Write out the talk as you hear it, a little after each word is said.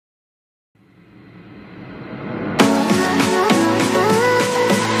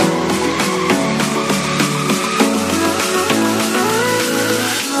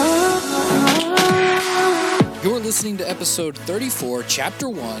listening to episode 34, chapter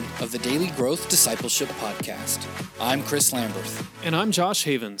 1 of the Daily Growth Discipleship Podcast. I'm Chris Lamberth. And I'm Josh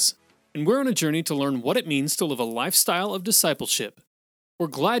Havens, and we're on a journey to learn what it means to live a lifestyle of discipleship. We're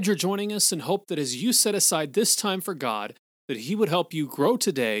glad you're joining us and hope that as you set aside this time for God, that He would help you grow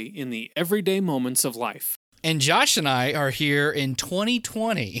today in the everyday moments of life. And Josh and I are here in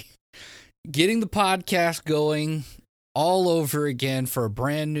 2020, getting the podcast going all over again for a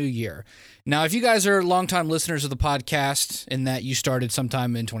brand new year. Now, if you guys are longtime listeners of the podcast in that you started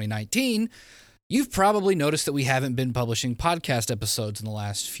sometime in 2019, you've probably noticed that we haven't been publishing podcast episodes in the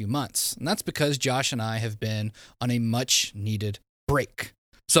last few months. And that's because Josh and I have been on a much needed break.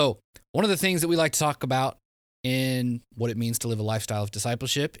 So one of the things that we like to talk about in what it means to live a lifestyle of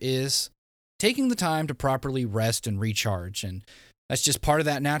discipleship is taking the time to properly rest and recharge. And that's just part of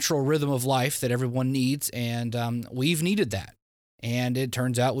that natural rhythm of life that everyone needs, and we've needed that. And it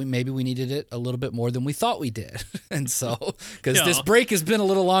turns out we needed it a little bit more than we thought we did. And so, because this break has been a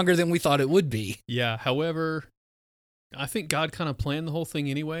little longer than we thought it would be. Yeah, however, I think God kind of planned the whole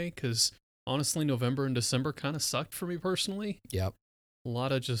thing anyway, because honestly, November and December kind of sucked for me personally. Yep. A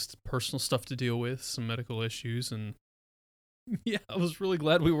lot of just personal stuff to deal with, some medical issues, and yeah, I was really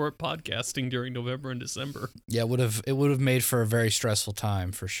glad we weren't podcasting during November and December. Yeah, it would have made for a very stressful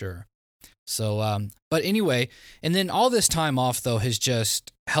time for sure. So, but anyway, and then all this time off though has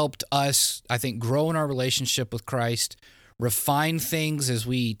just helped us, I think, grow in our relationship with Christ, refine things as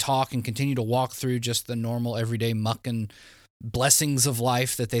we talk and continue to walk through just the normal everyday muck and blessings of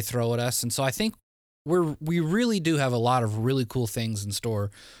life that they throw at us. And so I think we really do have a lot of really cool things in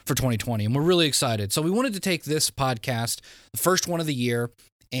store for 2020, and we're really excited. So we wanted to take this podcast, the first one of the year,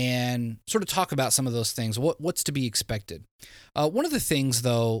 and sort of talk about some of those things, what's to be expected. One of the things,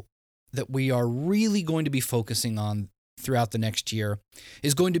 though, that we are really going to be focusing on throughout the next year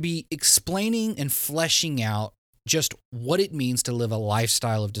is going to be explaining and fleshing out just what it means to live a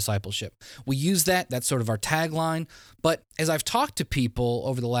lifestyle of discipleship. We use that's sort of our tagline, but as I've talked to people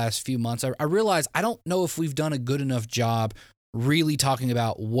over the last few months, I realize I don't know if we've done a good enough job really talking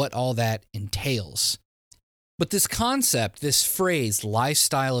about what all that entails. But this concept, this phrase,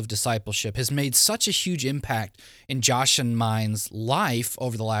 lifestyle of discipleship, has made such a huge impact in Josh and mine's life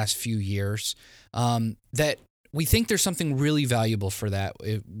over the last few years that we think there's something really valuable for that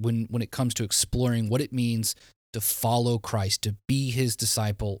when it comes to exploring what it means to follow Christ, to be His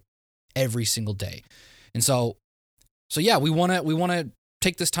disciple every single day. And so yeah, we want to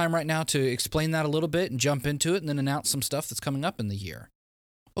take this time right now to explain that a little bit and jump into it and then announce some stuff that's coming up in the year.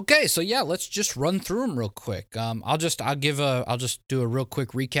 Okay, so yeah, let's just run through them real quick. I'll just do a real quick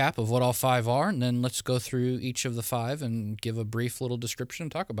recap of what all five are, and then let's go through each of the five and give a brief little description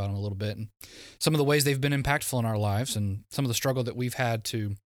and talk about them a little bit and some of the ways they've been impactful in our lives and some of the struggle that we've had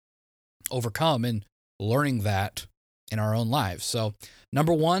to overcome in learning that in our own lives. So,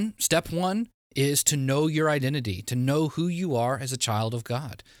 step one is to know your identity, to know who you are as a child of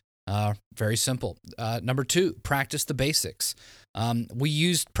God. Very simple. Number two, practice the basics. We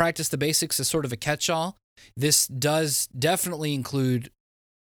used practice the basics as sort of a catch-all. This does definitely include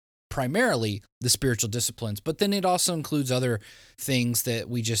primarily the spiritual disciplines, but then it also includes other things that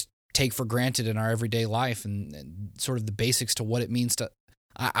we just take for granted in our everyday life and sort of the basics to what it means to,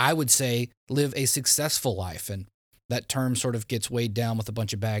 I would say, live a successful life. And that term sort of gets weighed down with a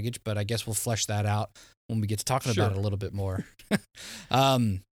bunch of baggage, but I guess we'll flesh that out when we get to talking about it a little bit more.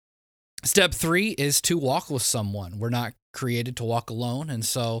 Step three is to walk with someone. We're not created to walk alone, and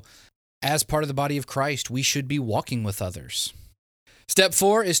so as part of the body of Christ, we should be walking with others. Step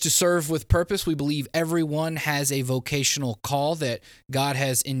four is to serve with purpose. We believe everyone has a vocational call that God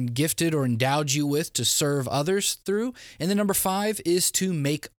has gifted or endowed you with to serve others through. And then number five is to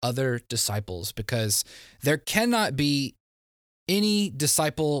make other disciples, because there cannot be any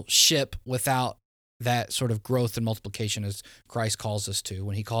discipleship without that sort of growth and multiplication as Christ calls us to.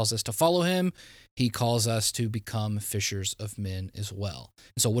 When He calls us to follow Him, He calls us to become fishers of men as well.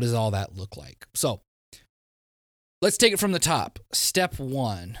 And so what does all that look like? So let's take it from the top. Step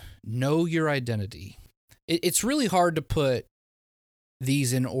one, know your identity. It's really hard to put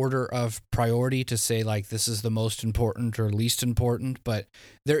these in order of priority to say, like, this is the most important or least important, but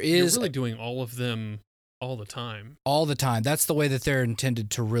there is... You're really doing all of them all the time. All the time. That's the way that they're intended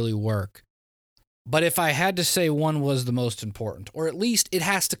to really work. But if I had to say one was the most important, or at least it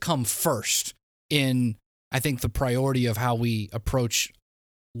has to come first in, I think, the priority of how we approach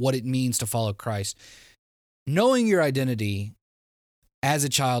what it means to follow Christ, knowing your identity as a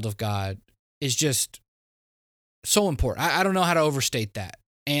child of God is just so important. I don't know how to overstate that.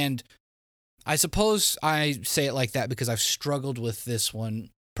 And I suppose I say it like that because I've struggled with this one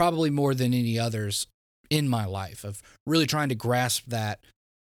probably more than any others in my life, of really trying to grasp that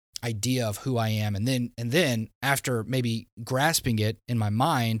idea of who I am. And then after maybe grasping it in my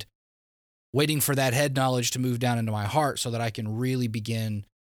mind, waiting for that head knowledge to move down into my heart so that I can really begin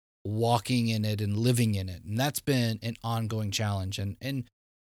walking in it and living in it. And that's been an ongoing challenge. And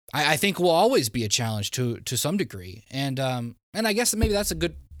I think will always be a challenge to some degree. And I guess maybe that's a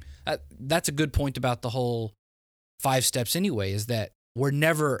good point about the whole 5 steps anyway, is that we're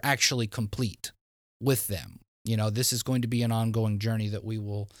never actually complete with them. This is going to be an ongoing journey that we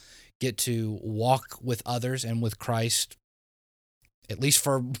will get to walk with others and with Christ, at least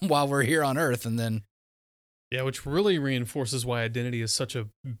for while we're here on earth. And then, yeah, which really reinforces why identity is such a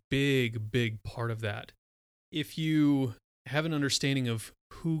big, big part of that. If you have an understanding of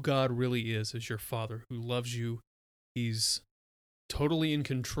who God really is as your Father, who loves you, He's totally in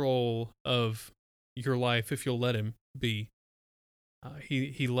control of your life if you'll let Him be.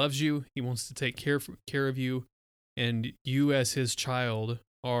 He loves you. He wants to take care of you, and you as His child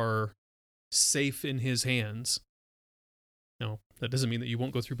are safe in His hands. No, that doesn't mean that you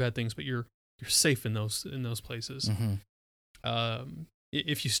won't go through bad things, but you're safe in those places. mm-hmm.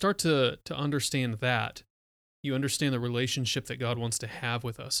 If you start to understand that, you understand the relationship that God wants to have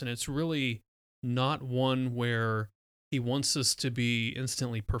with us, and it's really not one where He wants us to be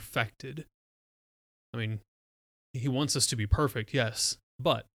instantly perfected. I mean, He wants us to be perfect, yes,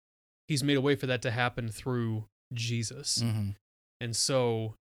 but He's made a way for that to happen through Jesus. Mm-hmm. And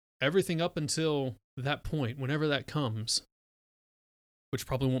so everything up until that point, whenever that comes, which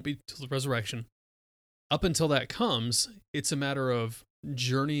probably won't be till the resurrection, up until that comes, it's a matter of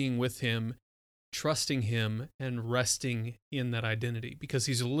journeying with Him, trusting Him, and resting in that identity, because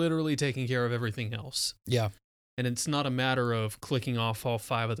He's literally taking care of everything else. Yeah. And it's not a matter of clicking off all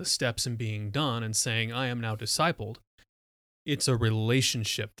 5 of the steps and being done and saying, I am now discipled. It's a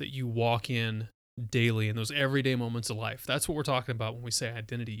relationship that you walk in daily in those everyday moments of life. That's what we're talking about when we say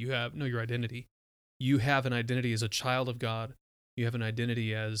identity. You know your identity. You have an identity as a child of God. You have an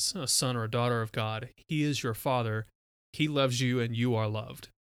identity as a son or a daughter of God. He is your Father. He loves you, and you are loved.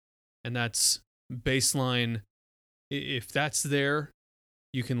 And that's baseline. If that's there,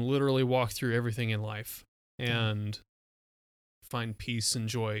 you can literally walk through everything in life and find peace and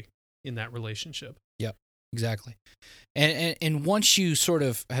joy in that relationship. Yep, exactly. And once you sort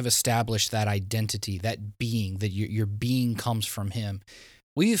of have established that identity, that being, that your being comes from Him,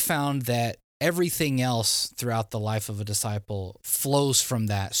 we've found that everything else throughout the life of a disciple flows from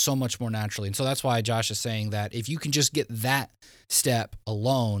that so much more naturally. And so that's why Josh is saying that if you can just get that step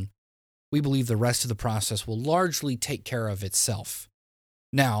alone, we believe the rest of the process will largely take care of itself.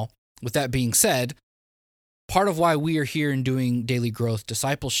 Now, with that being said, part of why we are here and doing daily growth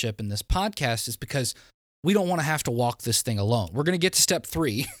discipleship in this podcast is because we don't want to have to walk this thing alone. We're going to get to step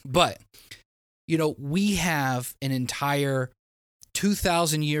 3, but we have an entire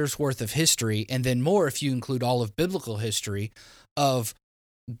 2,000 years worth of history, and then more if you include all of biblical history, of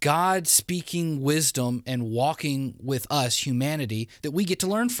God speaking wisdom and walking with us, humanity, that we get to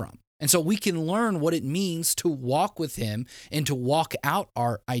learn from. And so we can learn what it means to walk with Him and to walk out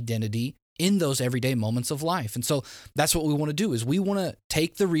our identity in those everyday moments of life. And so that's what we want to do, is we want to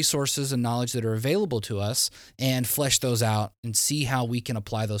take the resources and knowledge that are available to us and flesh those out and see how we can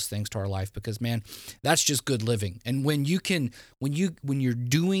apply those things to our life, because man, that's just good living. And when your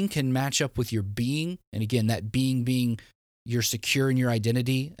doing can match up with your being, and again, that being you're secure in your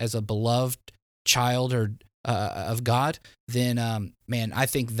identity as a beloved child or of God, then man, I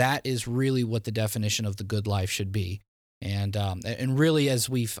think that is really what the definition of the good life should be. And really, as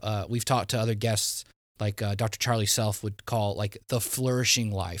we've talked to other guests, like Dr. Charlie Self would call like the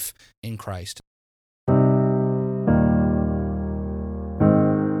flourishing life in Christ.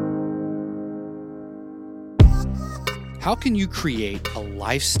 How can you create a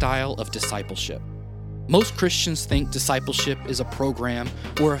lifestyle of discipleship? Most Christians think discipleship is a program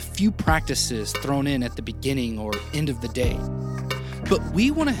or a few practices thrown in at the beginning or end of the day. But we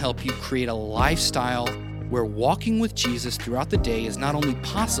want to help you create a lifestyle where walking with Jesus throughout the day is not only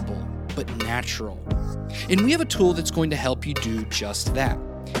possible, but natural. And we have a tool that's going to help you do just that.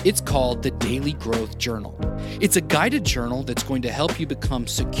 It's called the Daily Growth Journal. It's a guided journal that's going to help you become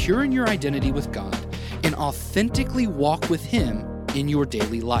secure in your identity with God and authentically walk with Him in your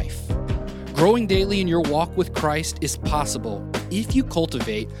daily life. Growing daily in your walk with Christ is possible if you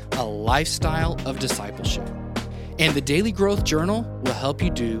cultivate a lifestyle of discipleship. And the Daily Growth Journal will help you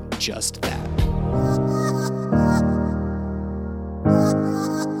do just that.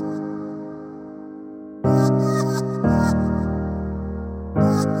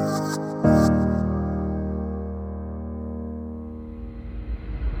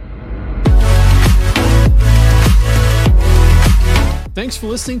 Thanks for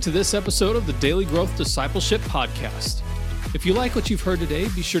listening to this episode of the Daily Growth Discipleship Podcast. If you like what you've heard today,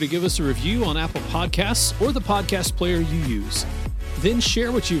 be sure to give us a review on Apple Podcasts or the podcast player you use. Then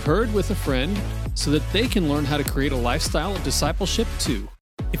share what you've heard with a friend so that they can learn how to create a lifestyle of discipleship too.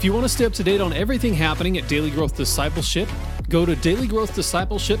 If you want to stay up to date on everything happening at Daily Growth Discipleship, go to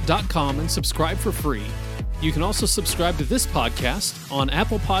dailygrowthdiscipleship.com and subscribe for free. You can also subscribe to this podcast on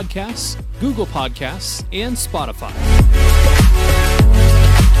Apple Podcasts, Google Podcasts, and Spotify.